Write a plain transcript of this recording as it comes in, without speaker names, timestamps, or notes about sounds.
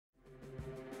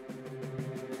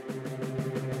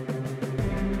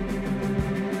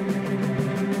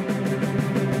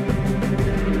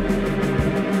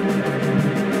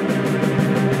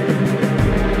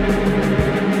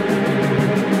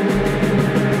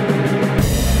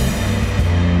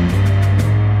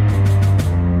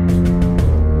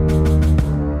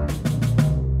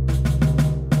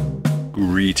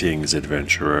Greetings,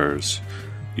 adventurers.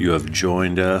 You have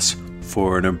joined us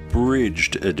for an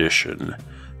abridged edition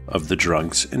of the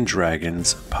Drunks and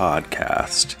Dragons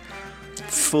podcast.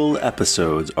 Full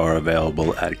episodes are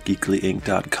available at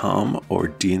geeklyinc.com or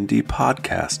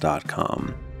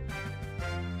dndpodcast.com.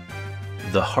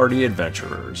 The hardy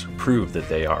adventurers prove that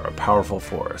they are a powerful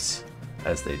force,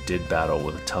 as they did battle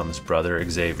with Tom's brother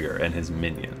Xavier and his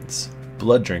minions.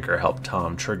 Blooddrinker helped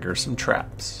Tom trigger some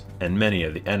traps, and many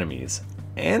of the enemies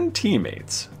and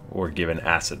teammates were given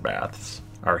acid baths.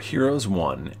 Our heroes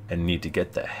won and need to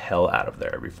get the hell out of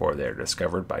there before they are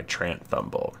discovered by Trant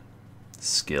Thumble.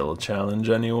 Skill challenge,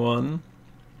 anyone?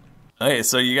 Okay,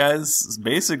 so you guys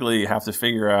basically have to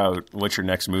figure out what your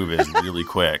next move is really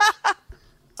quick.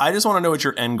 I just want to know what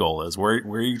your end goal is. Where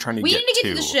are you trying to get to? We need to get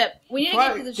to the ship. We need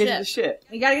to get to the ship.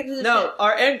 We gotta get to the ship. No,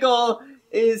 our end goal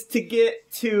is to get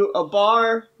to a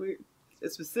bar, a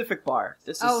specific bar.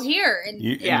 Here.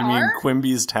 You mean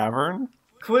Quimby's Tavern?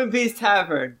 Quimby's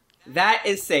Tavern. That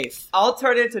is safe. I'll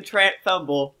turn into Trant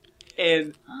Thumble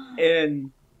and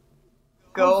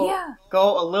go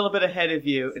a little bit ahead of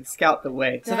you and scout the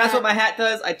way. So that's what my hat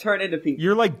does. I turn into people.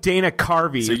 You're like Dana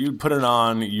Carvey. So you put it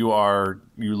on. You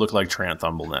look like Trant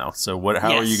Thumble now. So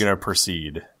how are you going to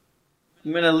proceed?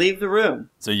 I'm going to leave the room.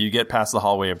 So you get past the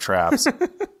hallway of traps.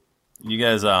 You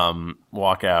guys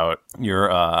walk out.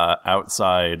 You're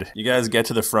outside. You guys get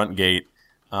to the front gate,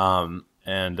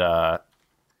 and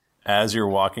as you're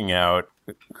walking out,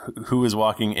 who is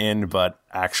walking in but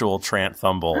actual Trant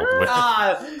Thumble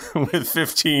with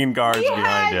 15 guards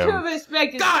behind him?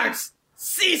 Guards!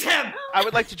 Seize him! I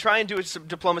would like to try and do a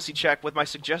diplomacy check with my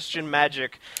suggestion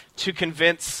magic to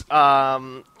convince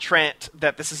Trant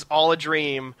that this is all a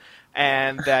dream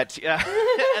and that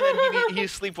and then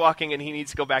he's sleepwalking and he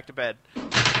needs to go back to bed.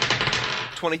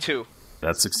 22.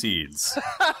 That succeeds.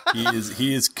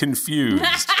 He is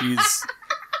confused. He's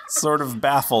sort of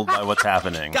baffled by what's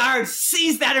happening. Guards,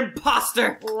 seize that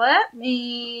imposter! Let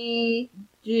me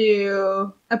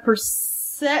do a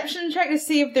perception check to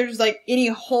see if there's any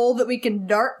hole that we can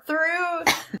dart through.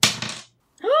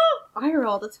 I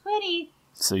rolled a 20.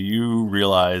 So you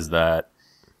realize that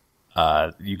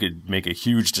you could make a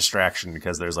huge distraction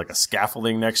because there's a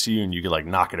scaffolding next to you, and you could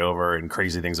knock it over, and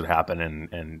crazy things would happen,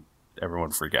 and everyone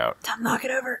would freak out. Tom, knock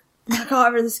it over. Knock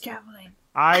over the scaffolding.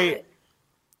 I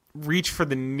reach for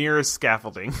the nearest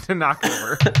scaffolding to knock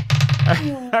over.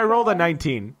 I rolled a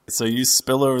 19. So you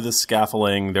spill over the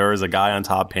scaffolding. There is a guy on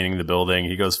top painting the building.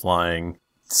 He goes flying.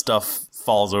 Stuff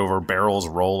falls over. Barrels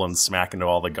roll and smack into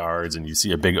all the guards, and you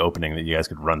see a big opening that you guys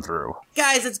could run through.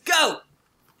 Guys, let's go!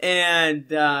 And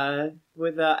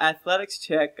with an athletics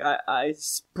check, I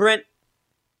sprint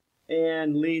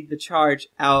and lead the charge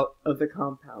out of the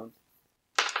compound.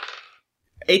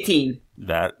 18.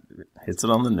 That hits it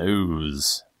on the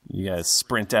nose. You guys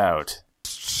sprint out.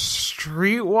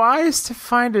 Streetwise to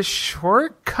find a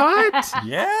shortcut?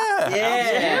 Yeah.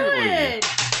 Absolutely.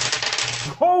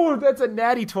 Oh, that's a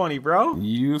natty 20, bro.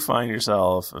 You find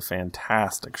yourself a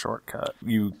fantastic shortcut.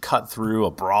 You cut through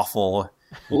a brothel.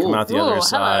 You come out the other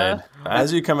side.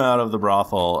 As you come out of the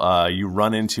brothel, you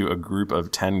run into a group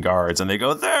of 10 guards, and they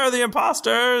go, "They're the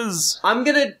imposters!" I'm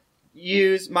gonna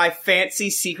use my fancy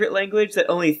secret language that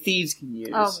only thieves can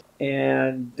use.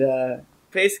 And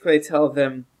basically tell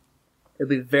them it'll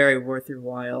be very worth your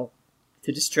while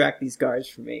to distract these guards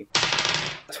from me.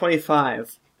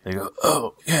 25. They go,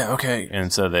 "Oh, yeah, okay."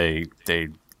 And so they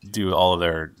do all of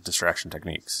their distraction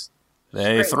techniques.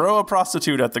 They throw a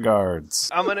prostitute at the guards.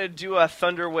 I'm going to do a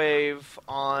thunder wave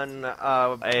on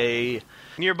a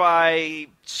nearby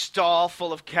stall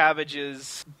full of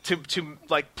cabbages to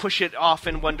push it off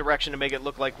in one direction to make it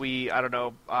look like we,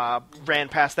 ran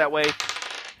past that way.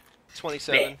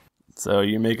 27. So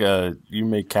you make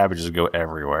cabbages go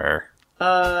everywhere.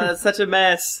 Such a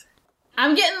mess.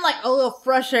 I'm getting a little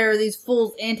frustrated with these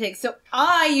fools' antics, so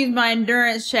I use my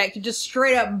endurance check to just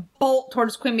straight up bolt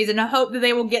towards Quimby's and hope that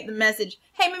they will get the message.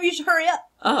 Hey, maybe you should hurry up.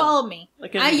 Follow me.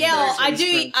 I'll yell,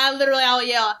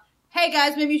 hey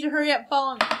guys, maybe you should hurry up,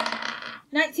 follow me.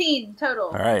 19 total.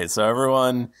 Alright, so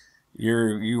everyone,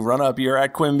 you run up, you're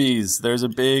at Quimby's. There's a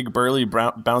big burly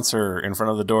bouncer in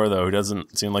front of the door, though, who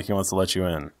doesn't seem like he wants to let you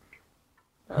in.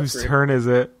 Whose turn is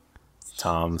it?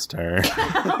 Tom's turn.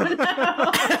 Oh, no.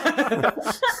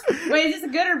 Wait, is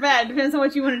this good or bad? Depends on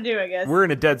what you want to do, I guess. We're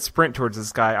in a dead sprint towards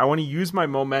this guy. I want to use my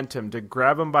momentum to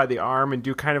grab him by the arm and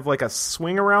do kind of like a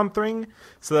swing around thing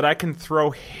so that I can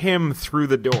throw him through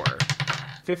the door.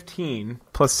 15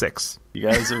 plus 6. You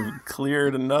guys have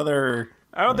cleared another...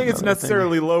 I don't think it's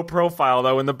necessarily low profile,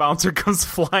 though, when the bouncer comes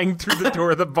flying through the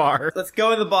door of the bar. Let's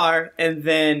go in the bar, and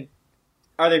then...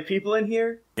 Are there people in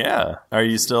here? Yeah. Are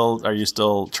you still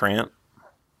Trant?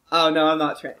 Oh, no, I'm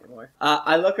not Trant anymore.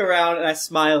 I look around and I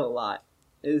smile a lot.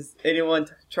 Is anyone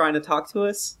trying to talk to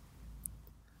us?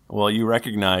 Well, you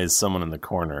recognize someone in the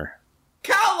corner.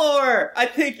 Calor! I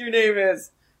think your name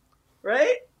is.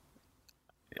 Right?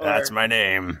 That's my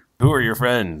name. Who are your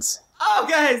friends? Oh,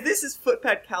 guys, this is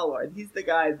Footpad Calor. He's the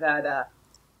guy that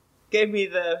gave me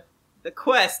the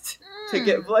quest to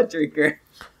get Blood Drinker.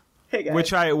 Hey,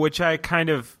 guys. Which I kind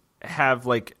of have,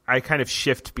 like, I kind of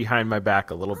shift behind my back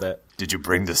a little bit. Did you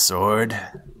bring the sword?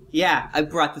 Yeah, I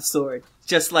brought the sword.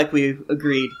 Just like we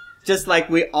agreed. Just like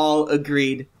we all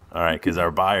agreed. All right, because our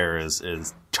buyer is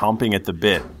chomping at the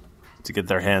bit to get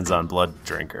their hands on Blood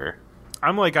Drinker.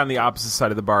 I'm, like, on the opposite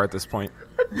side of the bar at this point.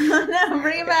 No,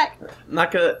 bring it back. I'm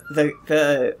not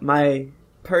gonna... My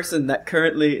person that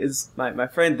currently is my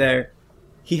friend there,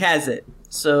 he has it.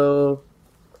 So...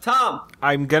 Tom!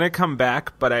 I'm gonna come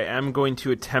back, but I am going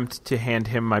to attempt to hand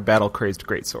him my battle-crazed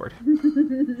greatsword.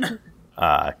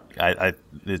 I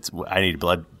need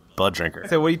blood drinker.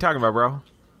 So what are you talking about, bro?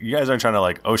 You guys aren't trying to,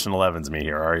 like, Ocean Elevens me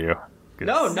here, are you?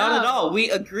 No, not at all.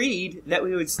 We agreed that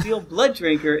we would steal Blood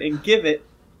Drinker and give it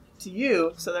to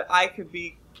you so that I could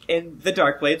be in the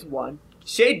Dark Blades 1.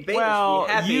 Shade Banish well, me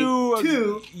happy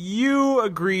 2. You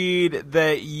agreed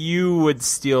that you would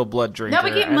steal Blood Drinker. No, we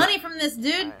get money from this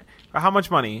dude. How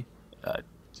much money?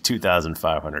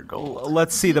 2,500 gold.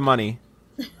 Let's see the money.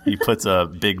 He puts a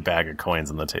big bag of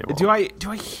coins on the table. Do I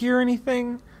hear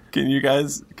anything? Can you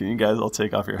guys all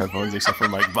take off your headphones except for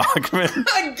Mike Bachman?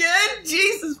 Again?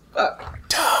 Jesus fuck.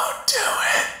 Don't do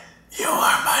it. You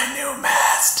are my new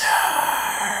master.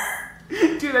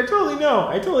 Dude, I totally know.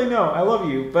 I love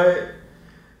you, but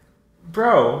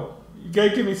bro, you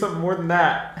gotta give me something more than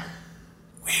that.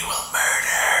 We will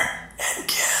murder and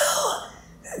kill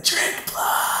and drink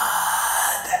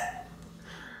blood.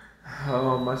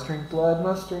 Oh, must drink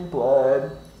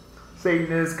blood.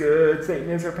 Satan is good. Satan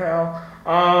is our pal.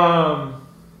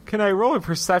 Can I roll a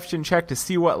perception check to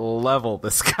see what level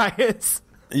this guy is?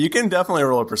 You can definitely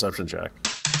roll a perception check.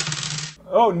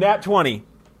 Oh, nat 20.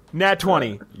 Nat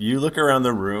 20. You look around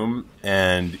the room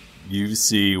and you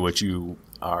see what you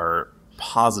are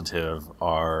positive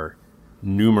are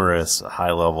numerous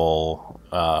high-level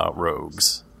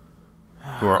rogues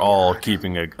who are all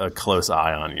keeping a close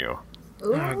eye on you.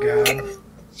 Oh, God.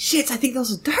 Shit, I think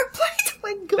those are Dark Blades. Oh,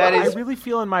 my God. That is I really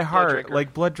feel in my heart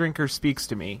like Blood Drinker speaks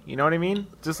to me. You know what I mean?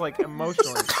 Just like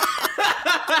emotionally.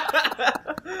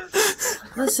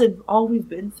 Listen, all we've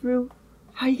been through,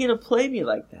 how are you going to play me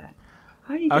like that?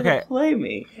 How are you going to play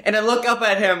me? And I look up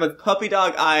at him with puppy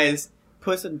dog eyes,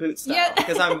 Puss in Boots style,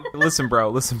 because I'm... Listen,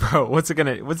 bro. What's it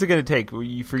gonna take for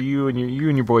you and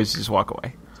your boys to just walk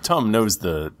away? Tom knows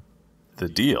the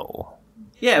deal.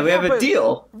 Yeah, we have a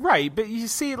deal. Right, but you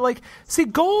see,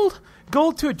 gold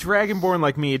to a dragonborn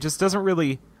like me, it just doesn't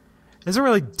really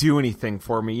do anything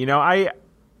for me. You know,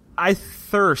 I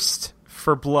thirst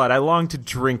for blood. I long to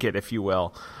drink it, if you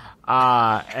will.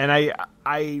 And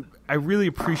I really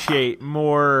appreciate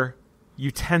more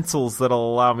utensils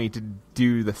that'll allow me to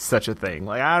do such a thing.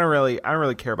 Like, I don't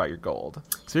really care about your gold.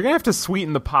 So you're gonna have to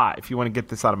sweeten the pot if you want to get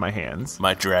this out of my hands.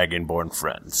 My dragonborn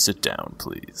friend, sit down,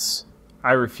 please.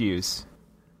 I refuse.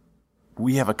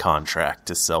 We have a contract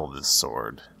to sell this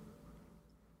sword.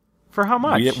 For how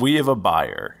much? We have a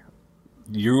buyer.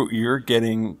 You're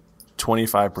getting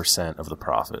 25% of the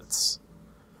profits.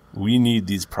 We need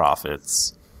these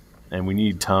profits, and we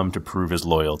need Tom to prove his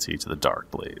loyalty to the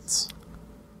Dark Blades.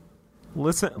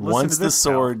 Listen once to this,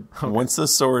 once the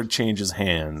sword changes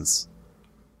hands,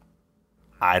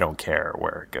 I don't care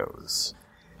where it goes.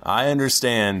 I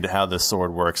understand how the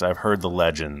sword works. I've heard the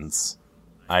legends.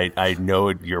 I know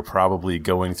you're probably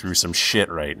going through some shit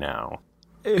right now.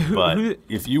 But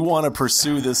if you want to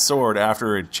pursue this sword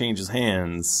after it changes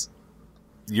hands,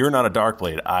 you're not a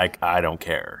Darkblade. I don't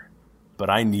care. But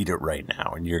I need it right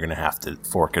now, and you're going to have to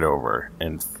fork it over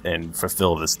and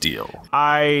fulfill this deal.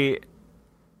 I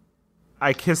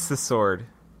kiss the sword.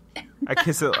 I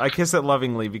kiss it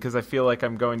lovingly because I feel like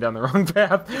I'm going down the wrong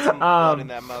path. Blood in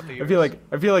that mouth of yours.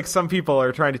 I feel like some people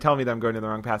are trying to tell me that I'm going down the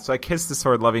wrong path. So I kiss the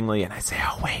sword lovingly and I say,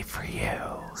 "I'll wait for you."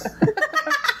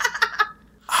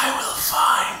 I will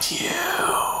find you.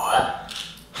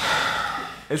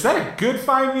 Is that a good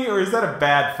find me or is that a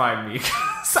bad find me?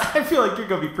 I feel like you're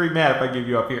gonna be pretty mad if I give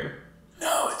you up here.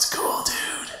 No, it's cool,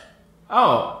 dude.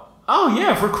 Oh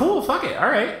yeah, if we're cool, fuck it. All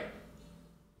right.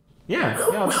 Yeah,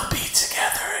 we'll be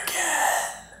together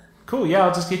again. Cool. Yeah,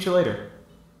 I'll just get you later.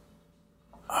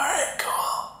 All right, cool.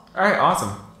 All right,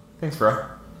 awesome. Thanks, bro.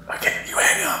 Okay, you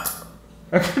hang up.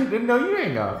 Okay, no, you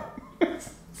hang up.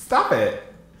 Stop it.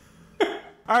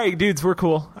 All right, dudes, we're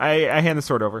cool. I hand the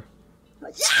sword over.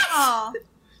 Yes!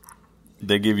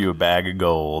 They give you a bag of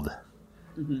gold,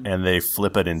 and they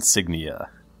flip an insignia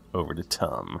over to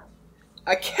Tum.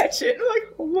 I catch it. I'm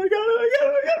like, oh my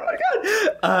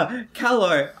god.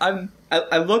 Calor, I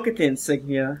look at the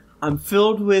insignia. I'm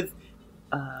filled with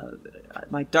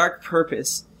my dark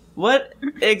purpose. What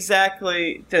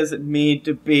exactly does it mean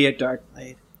to be a dark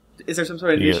blade? Is there some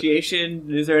sort of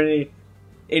initiation? Is there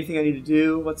anything I need to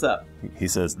do? What's up? He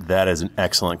says, that is an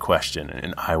excellent question,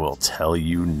 and I will tell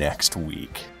you next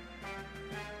week.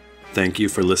 Thank you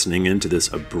for listening in to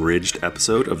this abridged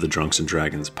episode of the Drunks and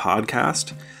Dragons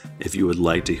podcast. If you would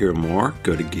like to hear more,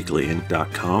 go to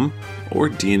geeklyinc.com or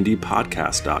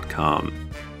dndpodcast.com.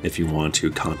 If you want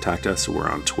to contact us, we're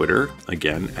on Twitter,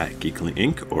 again, at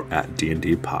geeklyinc or at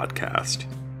DnD Podcast.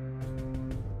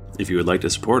 If you would like to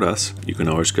support us, you can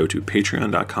always go to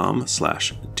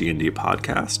patreon.com/DnD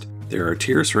Podcast. There are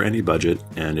tiers for any budget,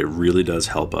 and it really does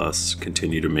help us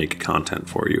continue to make content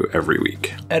for you every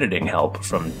week. Editing help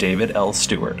from David L.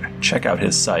 Stewart. Check out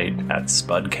his site at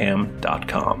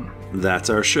spudcam.com. That's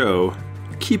our show.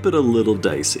 Keep it a little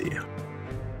dicey.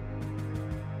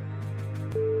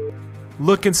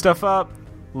 Looking stuff up.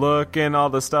 Looking all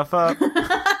the stuff up.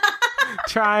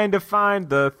 Trying to find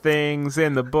the things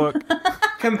in the book.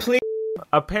 Complete.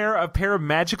 A pair of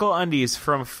magical undies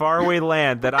from faraway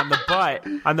land that on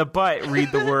the butt read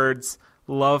the words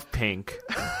 "Love Pink."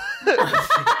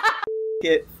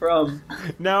 Get from.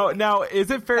 Now,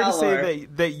 is it fair to say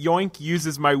that Yoink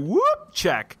uses my whoop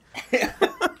check?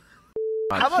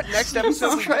 How about next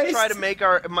episode we just try to make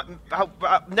our...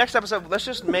 next episode, let's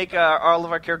just make all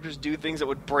of our characters do things that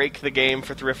would break the game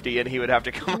for Thrifty, and he would have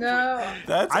to come up with...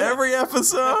 That's every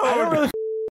episode!